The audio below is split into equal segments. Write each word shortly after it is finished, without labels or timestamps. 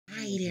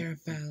Hey there,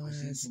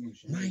 fellas.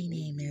 My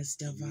name is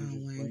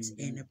Devon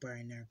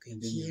Interboro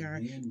Cartoon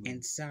here,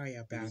 and sorry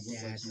about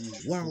that.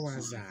 Where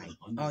was I?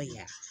 Oh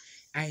yeah,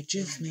 I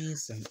just made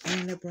some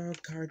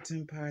Interboro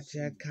Cartoon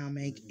Project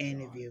comic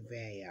interview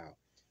video.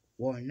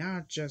 Well,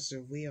 not just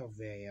a real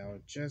video,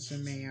 just a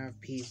made out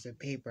piece of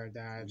paper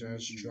that I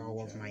just draw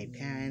with my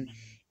pen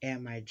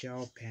and my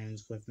gel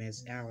pens with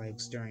Miss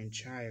Alex during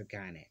child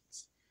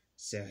guidance.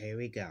 So here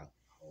we go.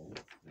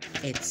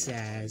 It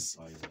says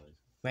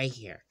right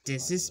here,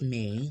 this is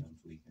me.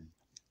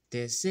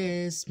 This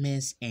is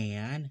Miss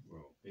Ann.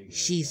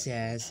 She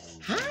says,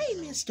 "Hi,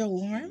 Mr.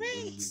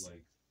 Lawrence."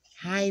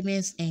 "Hi,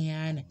 Miss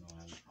Ann.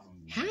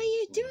 How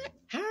you doing?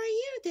 How are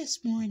you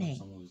this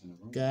morning?"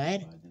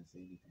 "Good.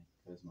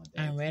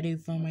 I'm ready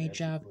for my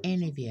job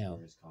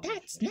interview."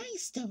 "That's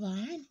nice,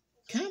 Devon.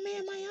 Come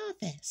in my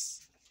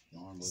office."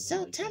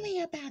 "So tell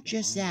me about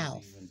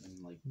yourself."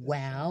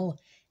 "Well,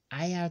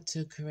 I had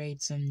to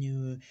create some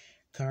new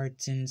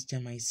cartoons to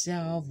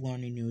myself,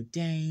 learning new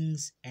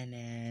things, and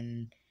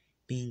then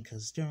being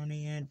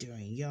custodian,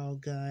 doing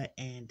yoga,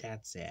 and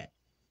that's it."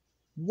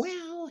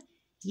 "Well,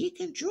 you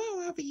can draw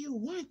whatever you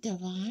want,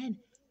 Devon,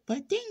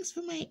 but thanks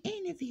for my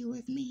interview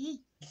with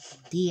me."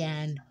 The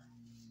end.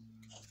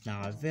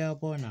 Not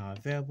available, not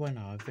available,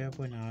 not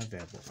available, not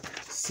available.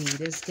 See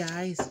this,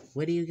 guys?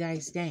 What do you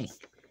guys think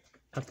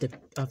of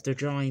the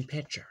drawing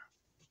picture?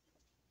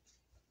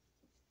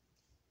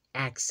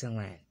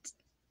 Excellent.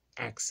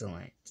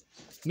 Excellent.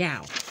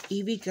 Now,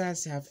 if you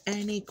guys have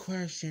any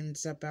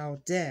questions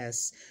about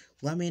this,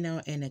 let me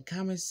know in the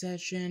comment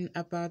section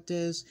about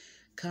this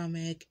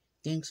comic.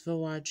 Thanks for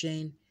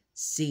watching.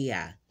 See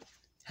ya.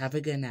 Have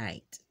a good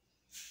night.